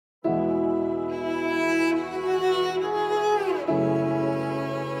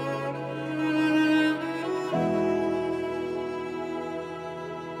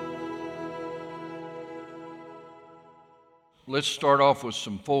let's start off with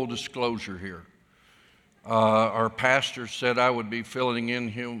some full disclosure here. Our pastor said I would be filling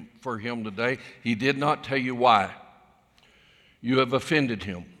in for him today. He did not tell you why. You have offended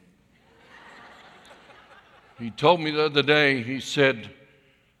him. He told me the other day, he said,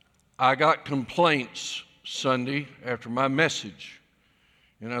 I got complaints Sunday after my message.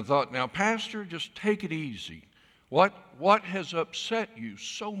 And I thought, now, Pastor, just take it easy. What has upset you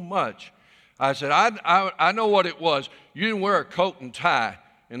so much? I said, I know what it was. You didn't wear a coat and tie,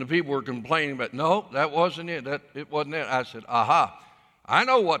 and the people were complaining about, no, that wasn't it. It wasn't it. I said, aha, I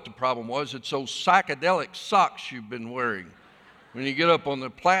know what the problem was. It's those psychedelic socks you've been wearing. When you get up on the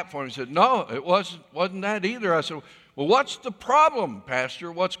platform, he said, no, it wasn't that either. I said, well, what's the problem,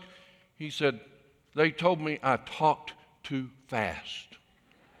 Pastor? He said, they told me I talked too fast.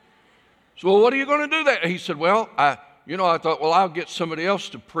 So, well, what are you going to do that? He said, well, I thought, well, I'll get somebody else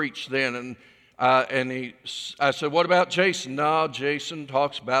to preach then. I said, what about Jason? No, Jason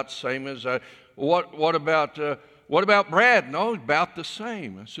talks about the same as I. What about Brad? No, about the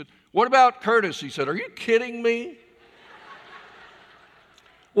same. I said, what about Curtis? He said, are you kidding me?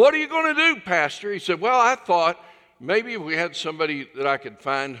 What are you going to do, Pastor? He said, well, I thought maybe if we had somebody that I could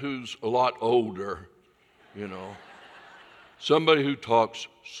find who's a lot older, somebody who talks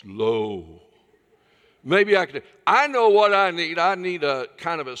slow. Maybe I could. I know what I need. I need a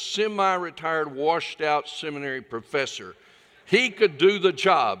kind of a semi-retired, washed-out seminary professor. He could do the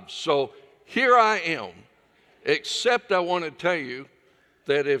job. So here I am. Except I want to tell you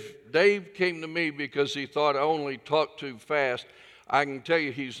that if Dave came to me because he thought I only talked too fast, I can tell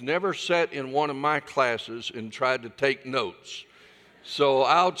you he's never sat in one of my classes and tried to take notes. So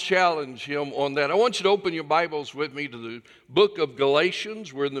I'll challenge him on that. I want you to open your Bibles with me to the book of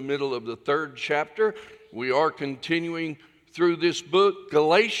Galatians. We're in the middle of the 3rd chapter. We are continuing through this book,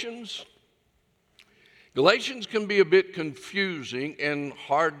 Galatians. Galatians can be a bit confusing and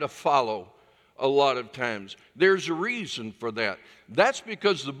hard to follow a lot of times. There's a reason for that. That's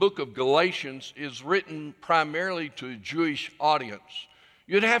because the book of Galatians is written primarily to a Jewish audience.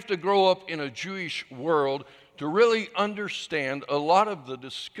 You'd have to grow up in a Jewish world to really understand a lot of the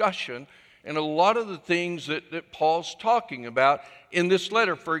discussion and a lot of the things that Paul's talking about in this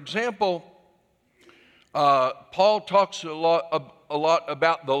letter. For example, Paul talks a lot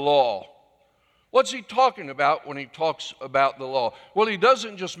about the law. What's he talking about when he talks about the law? Well, he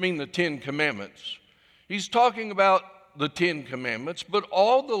doesn't just mean the 10 Commandments. He's talking about the 10 Commandments, but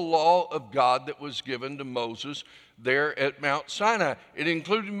all the law of God that was given to Moses there at Mount Sinai. It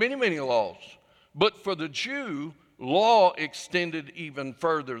included many, many laws. But for the Jew, law extended even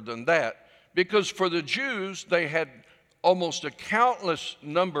further than that, because for the Jews, they had almost a countless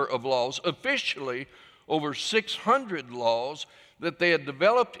number of laws, officially over 600 laws that they had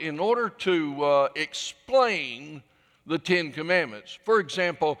developed in order to explain the 10 Commandments. For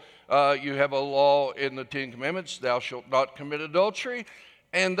example, you have a law in the 10 Commandments, thou shalt not commit adultery,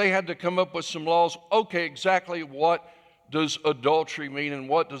 and they had to come up with some laws. Okay, exactly what does adultery mean, and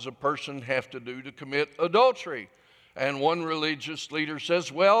what does a person have to do to commit adultery? And one religious leader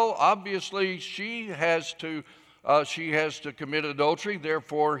says, well, obviously she has to commit adultery,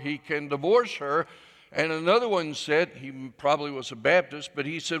 therefore he can divorce her. And another one said, he probably was a Baptist, but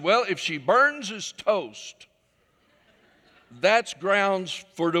he said, well, if she burns his toast, that's grounds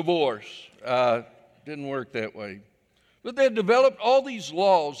for divorce. Didn't work that way. But they developed all these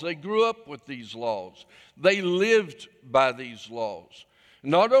laws. They grew up with these laws. They lived by these laws.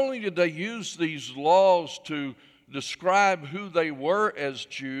 Not only did they use these laws to describe who they were as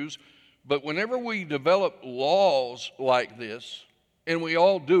Jews, but whenever we develop laws like this, and we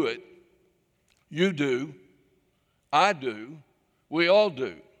all do it, you do, I do, we all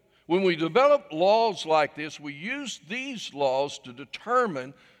do. When we develop laws like this, we use these laws to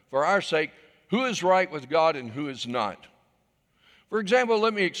determine, for our sake, who is right with God and who is not. For example,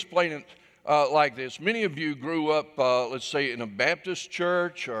 let me explain it like this. Many of you grew up, let's say, in a Baptist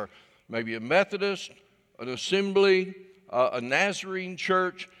church, or maybe a Methodist, an Assembly, a Nazarene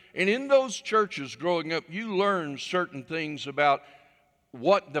church. And in those churches growing up, you learn certain things about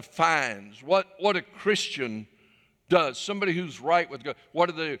what defines, what a Christian does, somebody who's right with God. What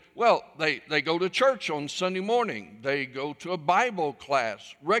do they do? Well, they go to church on Sunday morning. They go to a Bible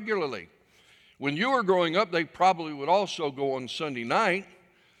class regularly. When you were growing up, they probably would also go on Sunday night,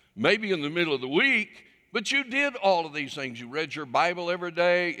 maybe in the middle of the week, but you did all of these things. You read your Bible every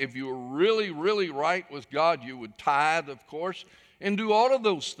day. If you were really, really right with God, you would tithe, of course, and do all of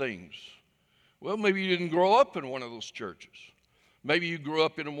those things. Well, maybe you didn't grow up in one of those churches. Maybe you grew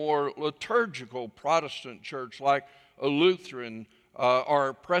up in a more liturgical Protestant church like a Lutheran or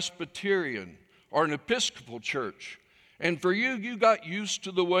a Presbyterian or an Episcopal church. And for you, you got used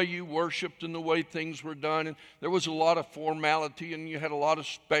to the way you worshiped and the way things were done. And there was a lot of formality, and you had a lot of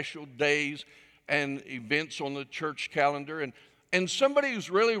special days and events on the church calendar. And somebody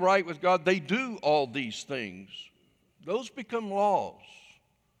who's really right with God, they do all these things. Those become laws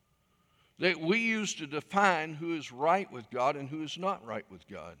that we use to define who is right with God and who is not right with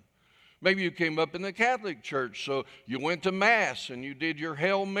God. Maybe you came up in the Catholic Church, so you went to Mass and you did your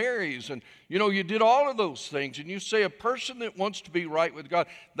Hail Marys, and you did all of those things. And you say a person that wants to be right with God,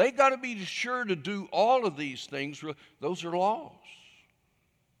 they got to be sure to do all of these things. Those are laws.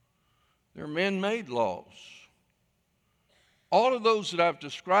 They're man-made laws. All of those that I've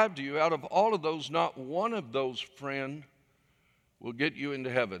described to you, out of all of those, not one of those, friend, will get you into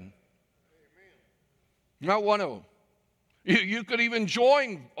heaven. Amen. Not one of them. You could even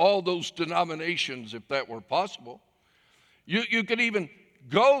join all those denominations if that were possible. You could even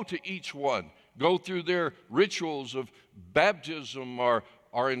go to each one, go through their rituals of baptism or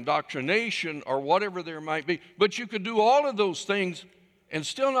indoctrination or whatever there might be. But you could do all of those things and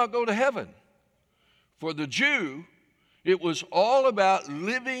still not go to heaven. For the Jew, it was all about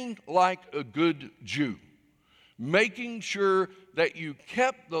living like a good Jew, making sure that you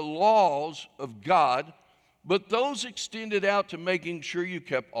kept the laws of God, but those extended out to making sure you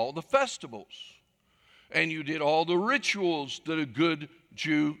kept all the festivals and you did all the rituals that a good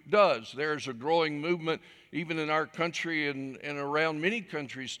Jew does. There's a growing movement, even in our country and around many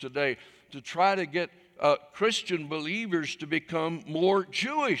countries today, to try to get Christian believers to become more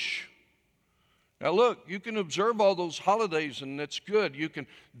Jewish. Now look, you can observe all those holidays and that's good. You can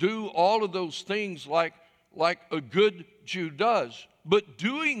do all of those things like a good Jew does. But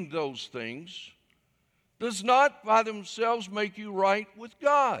doing those things does not by themselves make you right with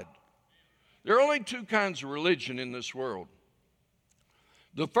God. There are only two kinds of religion in this world.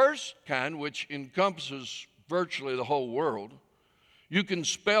 The first kind, which encompasses virtually the whole world, you can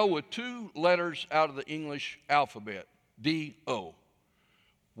spell with two letters out of the English alphabet, D-O.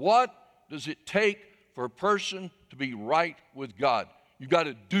 What does it take for a person to be right with God? You've got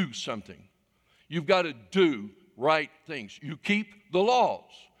to do something. You've got to do right things. You keep the laws.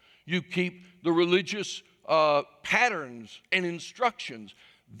 You keep the religious patterns and instructions.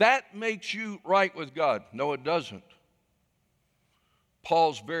 That makes you right with God. No, it doesn't.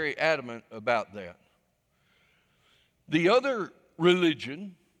 Paul's very adamant about that. The other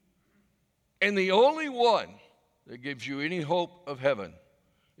religion, and the only one that gives you any hope of heaven,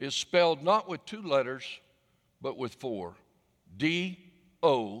 is spelled not with two letters, but with four. D-O-N-E.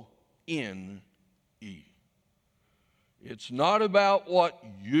 It's not about what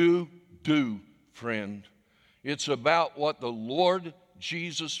you do, friend. It's about what the Lord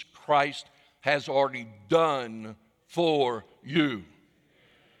Jesus Christ has already done for you.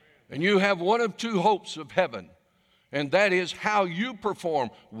 And you have one of two hopes of heaven, and that is how you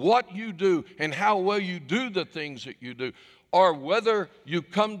perform, what you do, and how well you do the things that you do. Or whether you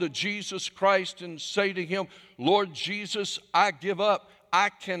come to Jesus Christ and say to him, Lord Jesus, I give up. I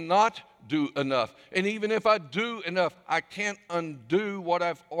cannot do enough. And even if I do enough, I can't undo what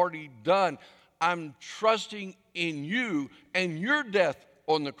I've already done. I'm trusting in you and your death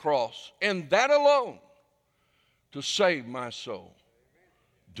on the cross, and that alone, to save my soul.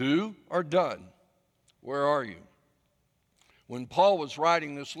 Do or done? Where are you? When Paul was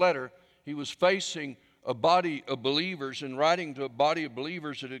writing this letter, he was facing a body of believers and writing to a body of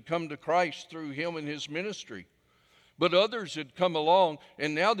believers that had come to Christ through him and his ministry. But others had come along,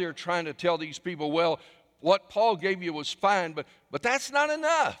 and now they're trying to tell these people, well, what Paul gave you was fine, but that's not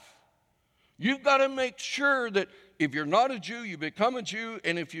enough. You've got to make sure that if you're not a Jew, you become a Jew,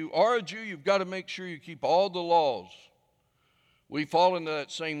 and if you are a Jew, you've got to make sure you keep all the laws. We fall into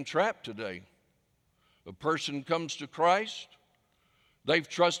that same trap today. A person comes to Christ, they've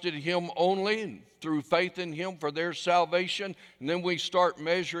trusted him only and through faith in him for their salvation, and then we start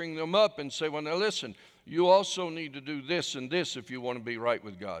measuring them up and say, well, now listen, you also need to do this and this if you want to be right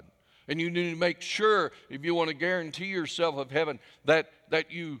with God. And you need to make sure, if you want to guarantee yourself of heaven, that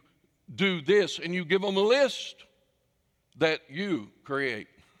you do this, and you give them a list that you create,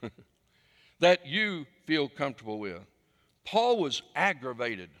 that you feel comfortable with. Paul was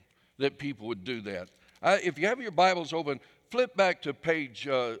aggravated that people would do that. If you have your Bibles open, flip back to page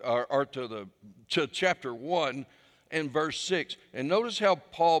to chapter 1 and verse 6, and notice how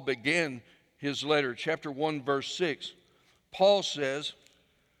Paul began his letter, chapter 1, verse 6. Paul says,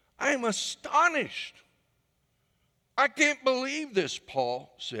 I am astonished. I can't believe this,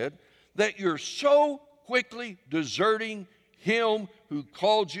 Paul said, that you're so quickly deserting him who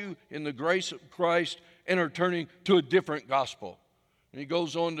called you in the grace of Christ and are turning to a different gospel. And he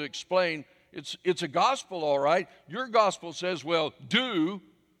goes on to explain, it's a gospel, all right. Your gospel says, well, do,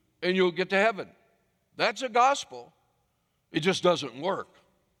 and you'll get to heaven. That's a gospel. It just doesn't work.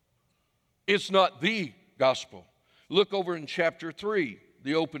 It's not the gospel. Look over in chapter 3,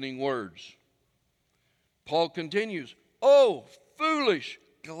 the opening words. Paul continues, "Oh, foolish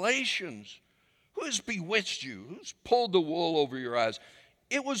Galatians, who has bewitched you? Who's pulled the wool over your eyes?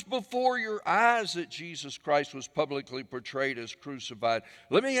 It was before your eyes that Jesus Christ was publicly portrayed as crucified.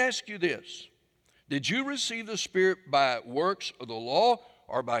 Let me ask you this. Did you receive the Spirit by works of the law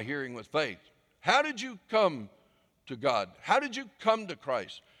or by hearing with faith? How did you come to God? How did you come to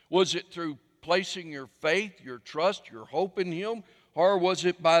Christ? Was it through placing your faith, your trust, your hope in Him? Or was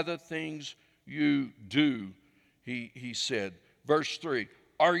it by the things you do?" He said. Verse 3,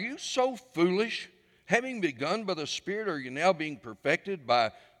 "Are you so foolish? Having begun by the Spirit, are you now being perfected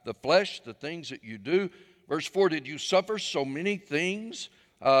by the flesh, the things that you do?" Verse 4, "Did you suffer so many things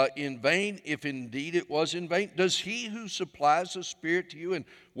in vain, if indeed it was in vain? Does He who supplies the Spirit to you and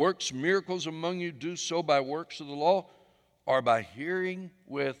works miracles among you do so by works of the law or by hearing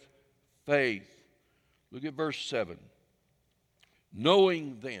with faith?" Look at verse 7.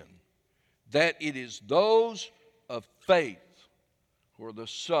 "Knowing then that it is those of faith who are the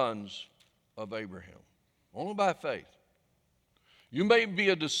sons of Abraham." Only by faith. You may be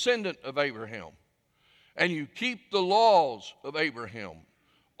a descendant of Abraham, and you keep the laws of Abraham,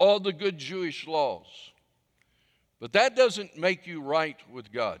 all the good Jewish laws. But that doesn't make you right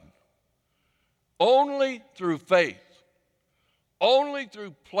with God. Only through faith, only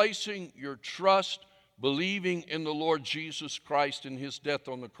through placing your trust, believing in the Lord Jesus Christ and His death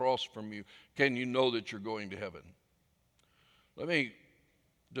on the cross for you, can you know that you're going to heaven. Let me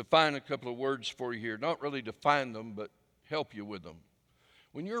define a couple of words for you here. Not really define them, but help you with them.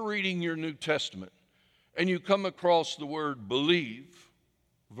 When you're reading your New Testament and you come across the word believe,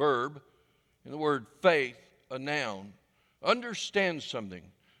 verb, and the word faith, a noun, understand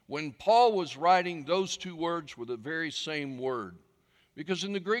something. When Paul was writing, those two words were the very same word. Because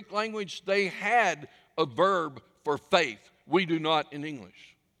in the Greek language, they had a verb for faith. We do not in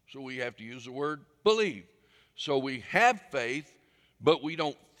English. So we have to use the word believe. So we have faith, but we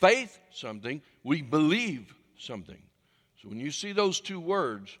don't faith something, we believe something. So when you see those two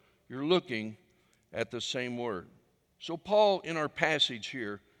words, you're looking at the same word. So Paul, in our passage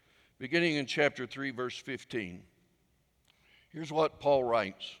here, beginning in chapter 3, verse 15, here's what Paul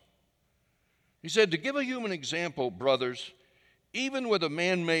writes. He said, "To give a human example, brothers, even with a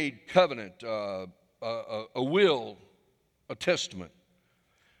man-made covenant, a will, a testament,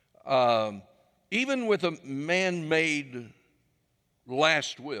 even with a man-made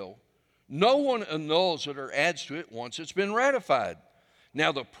last will, no one annuls it or adds to it once it's been ratified.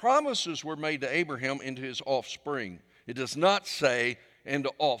 Now the promises were made to Abraham and to his offspring." It does not say, "and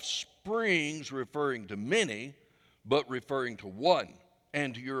to offsprings," referring to many, but referring to one,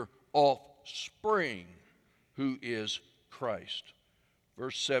 "and to your offspring, who is Christ."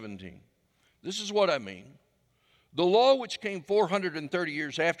 Verse 17. "This is what I mean. The law, which came 430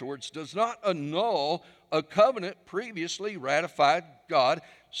 years afterwards, does not annul a covenant previously ratified God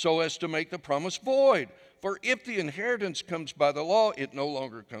so as to make the promise void. For if the inheritance comes by the law, it no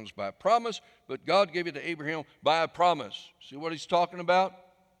longer comes by promise, but God gave it to Abraham by a promise." See what he's talking about?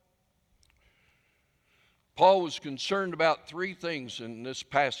 Paul was concerned about three things in this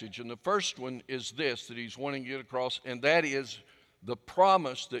passage, and the first one is this that he's wanting to get across, and that is the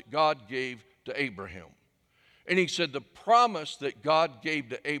promise that God gave to Abraham. And he said the promise that God gave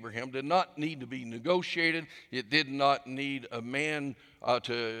to Abraham did not need to be negotiated. It did not need a man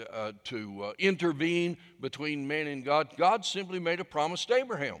to intervene between man and God. God simply made a promise to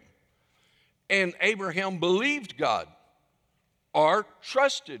Abraham. And Abraham believed God or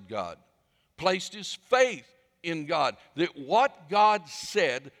trusted God, placed his faith in God, that what God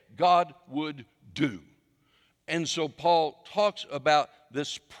said, God would do. And so Paul talks about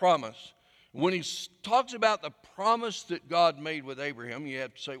this promise. When he talks about the promise that God made with Abraham, you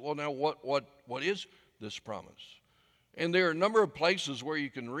have to say, well, now what is this promise? And there are a number of places where you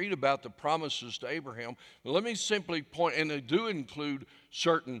can read about the promises to Abraham. But let me simply point, and they do include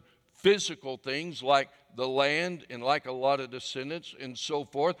certain physical things like the land and like a lot of descendants and so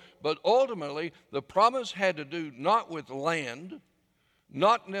forth. But ultimately, the promise had to do not with land,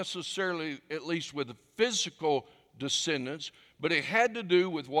 not necessarily at least with physical descendants, but it had to do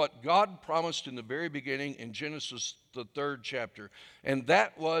with what God promised in the very beginning in Genesis, the 3rd chapter. And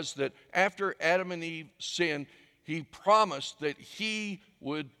that was that after Adam and Eve sinned, He promised that He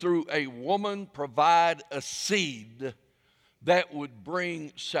would, through a woman, provide a seed that would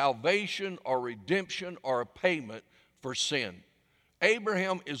bring salvation or redemption or a payment for sin.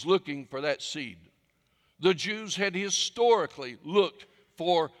 Abraham is looking for that seed. The Jews had historically looked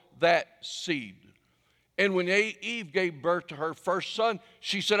for that seed. And when Eve gave birth to her first son,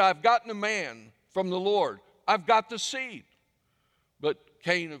 she said, I've gotten a man from the Lord. I've got the seed. But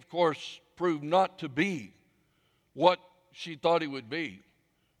Cain, of course, proved not to be what she thought he would be.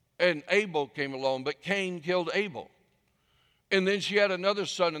 And Abel came along, but Cain killed Abel. And then she had another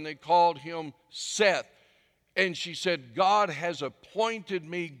son, and they called him Seth. And she said, God has appointed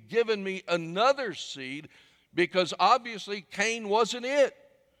me, given me another seed, because obviously Cain wasn't it.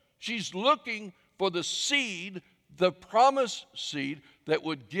 She's looking for the seed, the promised seed that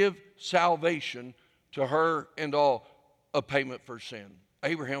would give salvation to her and all, a payment for sin.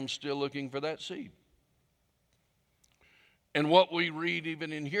 Abraham's still looking for that seed. And what we read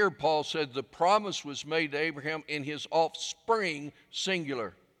even in here, Paul said the promise was made to Abraham in his offspring,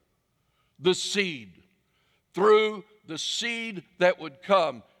 singular. The seed. Through the seed that would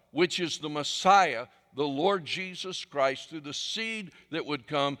come, which is the Messiah, the Lord Jesus Christ, through the seed that would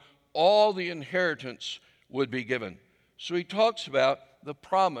come, all the inheritance would be given. So he talks about the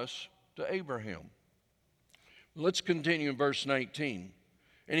promise to Abraham. Let's continue in verse 19.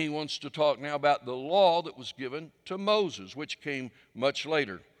 And he wants to talk now about the law that was given to Moses, which came much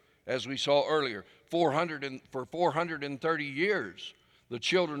later, as we saw earlier. For 430 years, the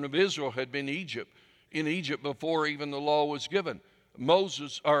children of Israel had been in Egypt before even the law was given.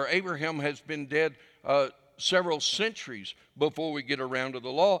 Abraham has been dead several centuries before we get around to the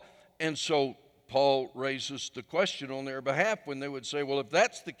law. And so Paul raises the question on their behalf when they would say, well, if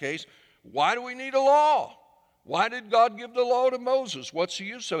that's the case, why do we need a law? Why did God give the law to Moses? What's the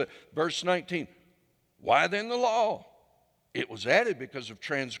use of it? Verse 19, why then the law? It was added because of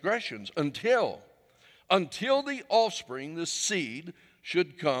transgressions until the offspring, the seed,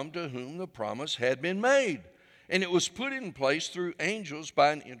 should come to whom the promise had been made. And it was put in place through angels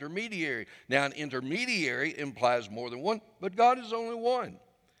by an intermediary. Now, an intermediary implies more than one, but God is only one.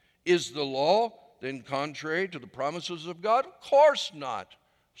 Is the law then contrary to the promises of God? Of course not.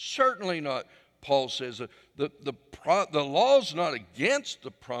 Certainly not. Paul says that the law is not against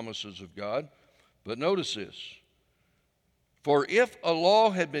the promises of God, but notice this. For if a law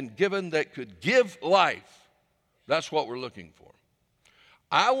had been given that could give life, that's what we're looking for.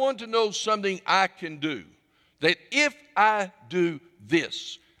 I want to know something I can do, that if I do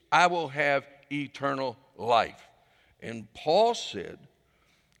this, I will have eternal life. And Paul said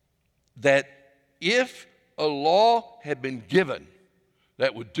that if a law had been given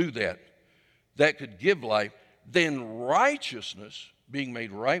that would do that, that could give life, then righteousness, being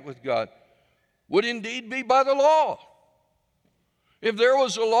made right with God, would indeed be by the law. If there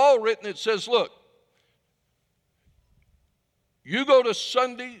was a law written that says, look, you go to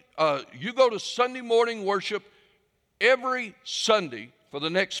Sunday morning worship every Sunday for the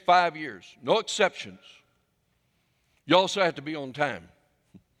next 5 years, no exceptions. You also have to be on time.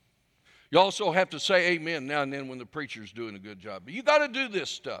 You also have to say amen now and then when the preacher's doing a good job. But you got to do this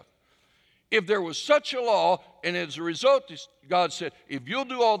stuff. If there was such a law, and as a result, God said, if you'll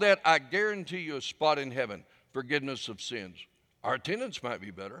do all that, I guarantee you a spot in heaven, forgiveness of sins. Our attendance might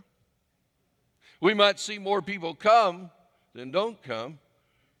be better. We might see more people come than don't come.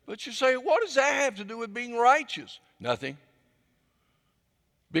 But you say, what does that have to do with being righteous? Nothing.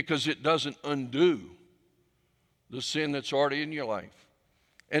 Because it doesn't undo the sin that's already in your life.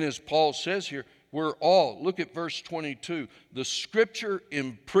 And as Paul says here, look at verse 22. The scripture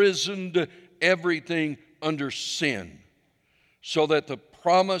imprisoned everything under sin, so that the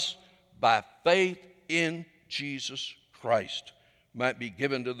promise by faith in Jesus Christ might be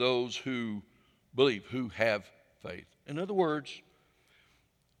given to those who believe, who have faith. In other words,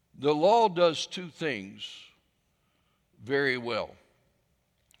 the law does two things very well.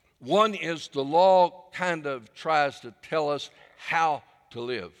 One is the law kind of tries to tell us how to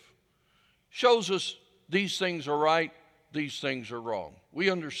live. Shows us these things are right, these things are wrong. We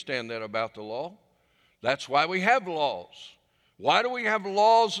understand that about the law. That's why we have laws. Why do we have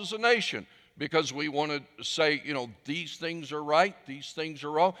laws as a nation? Because we want to say, these things are right, these things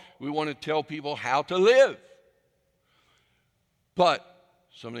are wrong. We want to tell people how to live. But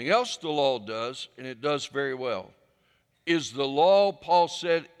something else the law does, and it does very well, is the law, Paul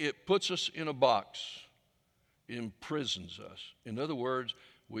said, it puts us in a box. It imprisons us. In other words,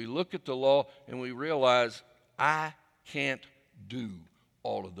 we look at the law and we realize I can't do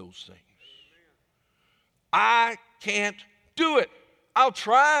all of those things. I can't do it. I'll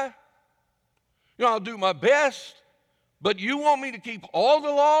try. I'll do my best. But you want me to keep all the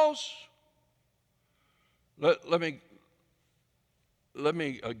laws? Let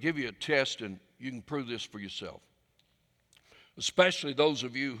me give you a test and you can prove this for yourself. especially those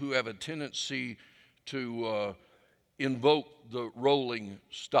of you who have a tendency to invoke the rolling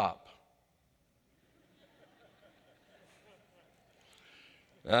stop.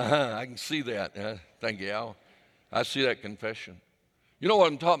 I can see that. Thank you, Al. I see that confession. You know what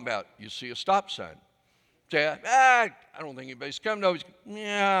I'm talking about. You see a stop sign. Say, I don't think anybody's coming. No,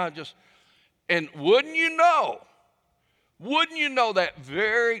 yeah, just. And wouldn't you know that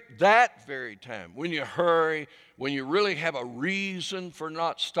very time, when you hurry, when you really have a reason for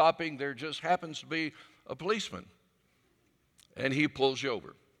not stopping, there just happens to be a policeman. And he pulls you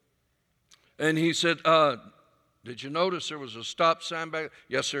over. And he said, did you notice there was a stop sign back?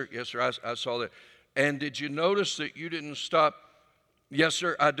 Yes, sir. Yes, sir. I saw that. And did you notice that you didn't stop? Yes,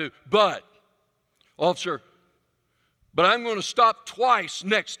 sir, I do. But, officer, but I'm going to stop twice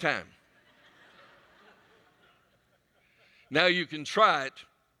next time. Now you can try it.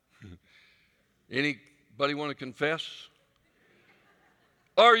 Anybody want to confess?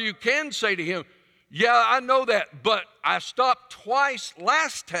 Or you can say to him, yeah, I know that, but I stopped twice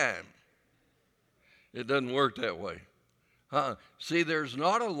last time. It doesn't work that way. See, there's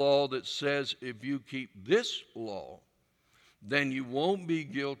not a law that says if you keep this law, then you won't be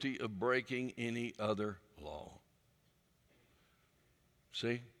guilty of breaking any other law.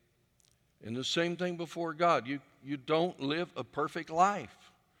 See? And the same thing before God. You don't live a perfect life.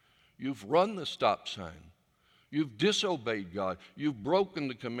 You've run the stop sign. You've disobeyed God. You've broken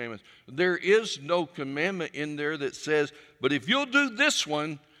the commandments. There is no commandment in there that says, but if you'll do this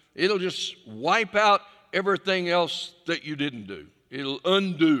one, it'll just wipe out everything else that you didn't do. It'll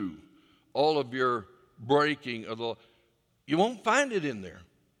undo all of your breaking of the law. You won't find it in there.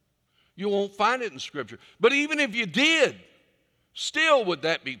 You won't find it in Scripture. But even if you did, still, would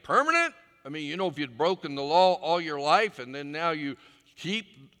that be permanent? I mean, you know, if you'd broken the law all your life and then now you keep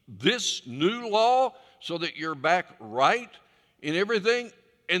this new law so that you're back right in everything,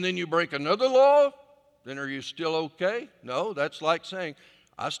 and then you break another law, then are you still okay? No, that's like saying,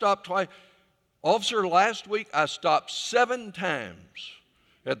 I stopped twice. Officer, last week I stopped 7 times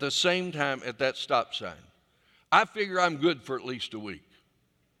at the same time at that stop sign. I figure I'm good for at least a week.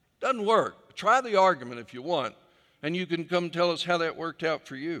 Doesn't work. Try the argument if you want, and you can come tell us how that worked out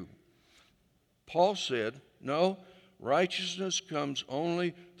for you. Paul said, no, righteousness comes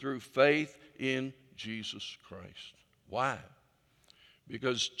only through faith in Jesus Christ. Why?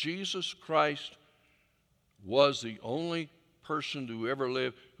 Because Jesus Christ was the only person to ever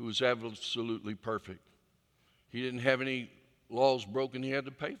live who was absolutely perfect. He didn't have any laws broken he had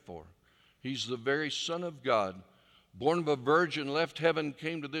to pay for. He's the very Son of God, born of a virgin, left heaven,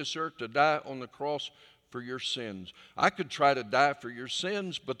 came to this earth to die on the cross for your sins. I could try to die for your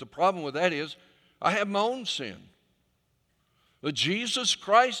sins, but the problem with that is I have my own sin. But Jesus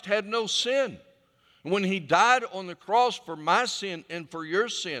Christ had no sin. When he died on the cross for my sin and for your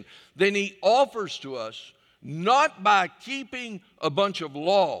sin, then he offers to us, not by keeping a bunch of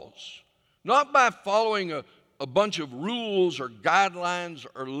laws, not by following a bunch of rules or guidelines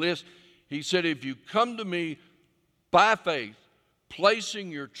or lists. He said, if you come to me by faith,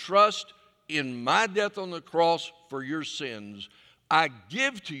 placing your trust in my death on the cross for your sins, I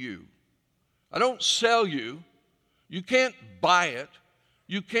give to you. I don't sell you. You can't buy it.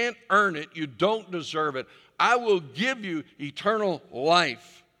 You can't earn it. You don't deserve it. I will give you eternal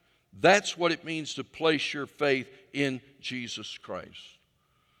life. That's what it means to place your faith in Jesus Christ.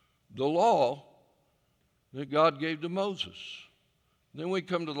 The law that God gave to Moses. Then we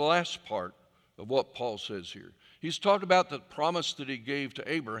come to the last part of what Paul says here. He's talked about the promise that he gave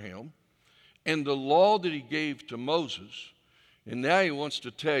to Abraham and the law that he gave to Moses. And now he wants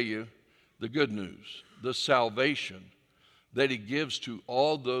to tell you the good news, the salvation that he gives to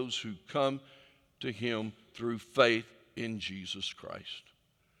all those who come to him through faith in Jesus Christ.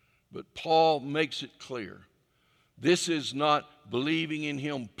 But Paul makes it clear, this is not believing in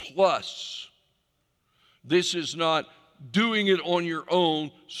him plus. This is not doing it on your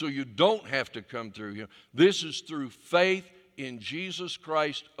own so you don't have to come through him. This is through faith in Jesus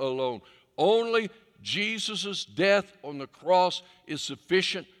Christ alone. Only Jesus' death on the cross is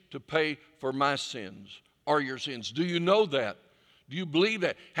sufficient to pay for my sins or your sins. Do you know that? Do you believe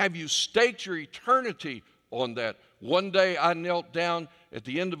that? Have you staked your eternity on that? One day I knelt down at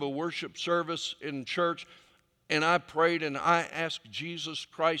the end of a worship service in church and I prayed and I asked Jesus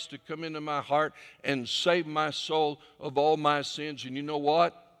Christ to come into my heart and save my soul of all my sins. And you know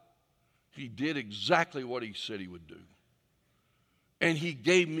what? He did exactly what he said he would do. And he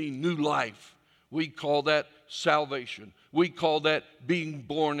gave me new life. We call that salvation. We call that being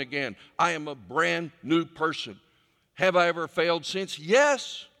born again. I am a brand new person. Have I ever failed since?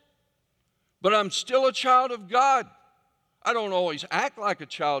 Yes. But I'm still a child of God. I don't always act like a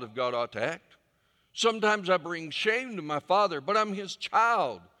child of God ought to act. Sometimes I bring shame to my father, but I'm his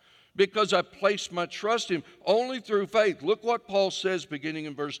child because I place my trust in him only through faith. Look what Paul says beginning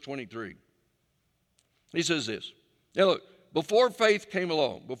in verse 23. He says this. Now look, before faith came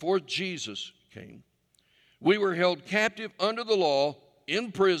along, before Jesus came, we were held captive under the law,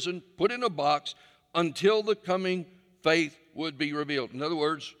 in prison, put in a box, until the coming faith would be revealed. In other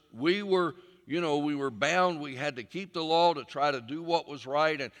words, we were bound. We had to keep the law to try to do what was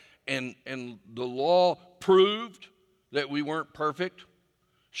right. And the law proved that we weren't perfect,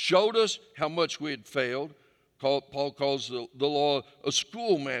 showed us how much we had failed. Paul calls the law a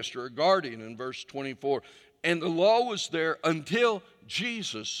schoolmaster, a guardian in verse 24. And the law was there until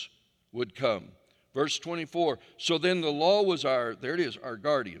Jesus would come. Verse 24, so then the law was our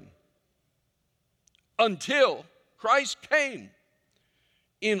guardian. Until Christ came,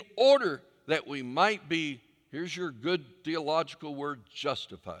 in order that we might be, here's your good theological word,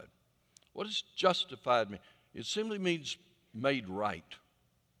 justified. What does justified mean? It simply means made right.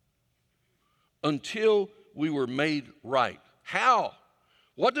 Until we were made right. How?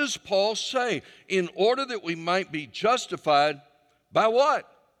 What does Paul say? In order that we might be justified by what?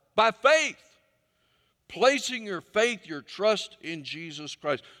 By faith. Placing your faith, your trust in Jesus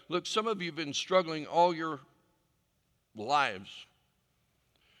Christ. Look, some of you have been struggling all your lives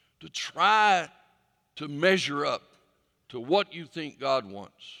to try to measure up to what you think God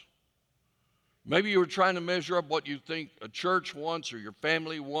wants. Maybe you were trying to measure up what you think a church wants or your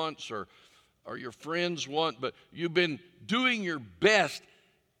family wants or your friends want, but you've been doing your best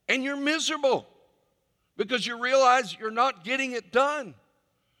and you're miserable because you realize you're not getting it done.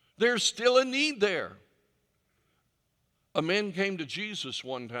 There's still a need there. A man came to Jesus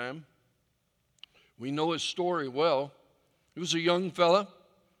one time. We know his story well. He was a young fella,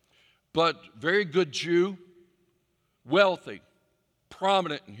 but very good Jew, wealthy,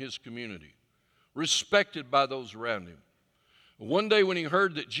 prominent in his community, respected by those around him. One day when he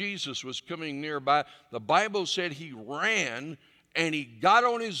heard that Jesus was coming nearby, the Bible said he ran and he got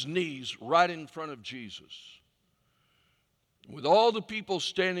on his knees right in front of Jesus. With all the people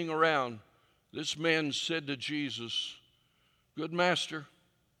standing around, this man said to Jesus, "Good master,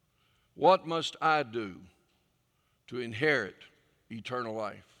 what must I do to inherit eternal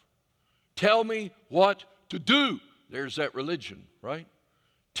life? Tell me what to do." There's that religion, right?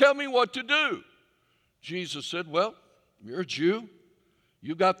 Tell me what to do. Jesus said, "Well, you're a Jew.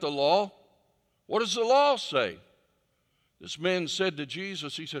 You got the law. What does the law say?" This man said to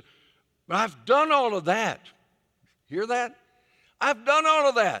Jesus, he said, "But I've done all of that." Hear that? I've done all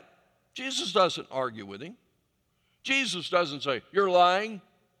of that. Jesus doesn't argue with him. Jesus doesn't say, "You're lying."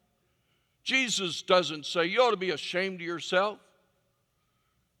 Jesus doesn't say, "You ought to be ashamed of yourself."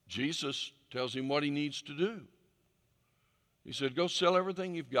 Jesus tells him what he needs to do. He said, "Go sell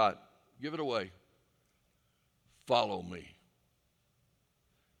everything you've got. Give it away. Follow me."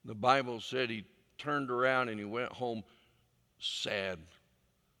 The Bible said he turned around and he went home sad,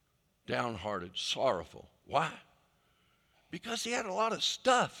 downhearted, sorrowful. Why? Because he had a lot of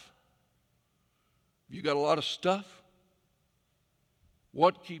stuff. You got a lot of stuff?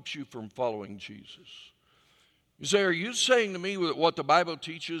 What keeps you from following Jesus? You say, are you saying to me that what the Bible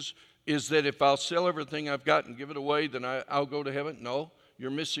teaches is that if I'll sell everything I've got and give it away, then I'll go to heaven? No,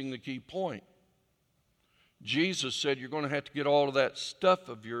 you're missing the key point. Jesus said you're going to have to get all of that stuff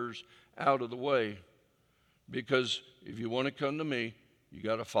of yours out of the way, because if you want to come to me, you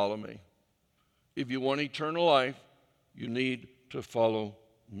got to follow me. If you want eternal life, you need to follow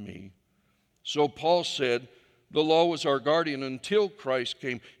me. So Paul said the law was our guardian until Christ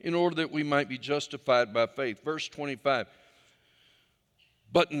came, in order that we might be justified by faith. Verse 25.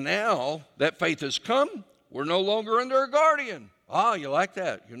 But now that faith has come, we're no longer under a guardian. Ah, you like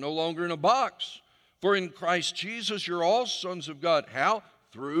that? You're no longer in a box. For in Christ Jesus, you're all sons of God. How?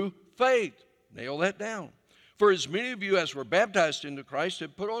 Through faith. Nail that down. For as many of you as were baptized into Christ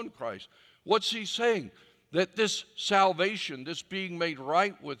have put on Christ. What's he saying? That this salvation, this being made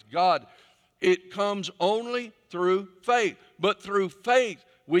right with God, it comes only through faith. But through faith,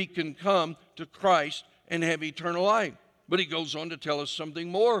 we can come to Christ and have eternal life. But he goes on to tell us something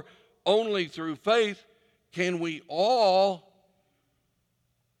more. Only through faith can we all,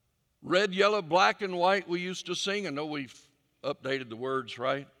 red, yellow, black, and white we used to sing. I know we've updated the words,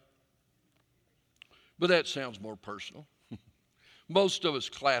 right? But that sounds more personal. Most of us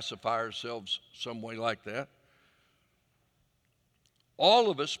classify ourselves some way like that.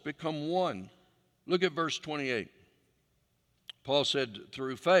 All of us become one. Look at verse 28. Paul said,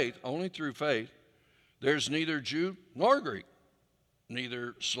 through faith, only through faith, there's neither Jew nor Greek,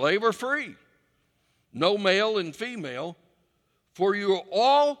 neither slave or free, no male and female, For you are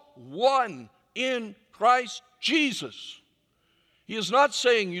all one in Christ Jesus. He is not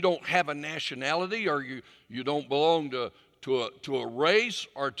saying you don't have a nationality or you don't belong to a race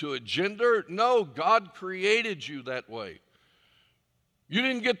or to a gender. No, God created you that way. You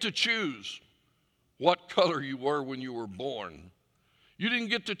didn't get to choose what color you were when you were born. You didn't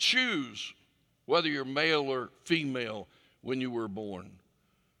get to choose whether you're male or female when you were born.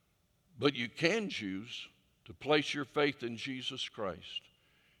 But you can choose to place your faith in Jesus Christ.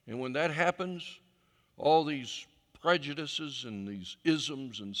 And when that happens, all these prejudices and these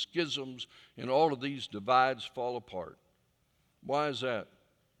isms and schisms and all of these divides fall apart. Why is that?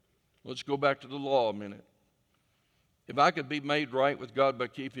 Let's go back to the law a minute. If I could be made right with God by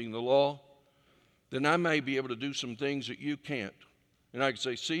keeping the law, then I may be able to do some things that you can't. And I could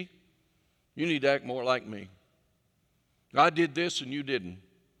say, see, you need to act more like me. I did this and you didn't.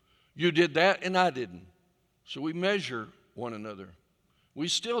 You did that and I didn't. So we measure one another. We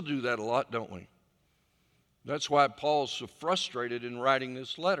still do that a lot, don't we? That's why Paul's so frustrated in writing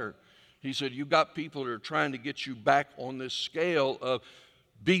this letter. He said, you've got people that are trying to get you back on this scale of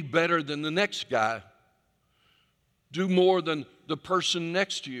be better than the next guy. Do more than the person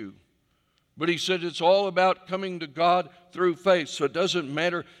next to you. But he said it's all about coming to God through faith. So it doesn't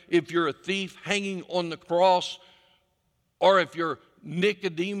matter if you're a thief hanging on the cross or if you're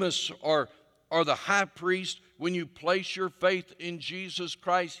Nicodemus or the high priest. When you place your faith in Jesus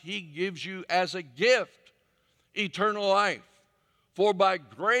Christ, he gives you as a gift eternal life. For by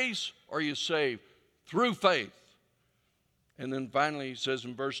grace are you saved through faith. And then finally he says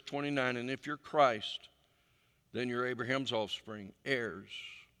in verse 29, and if you're Christ, then you're Abraham's offspring, heirs,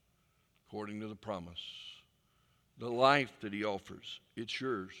 according to the promise. The life that he offers, it's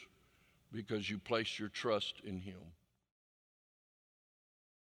yours because you placed your trust in him.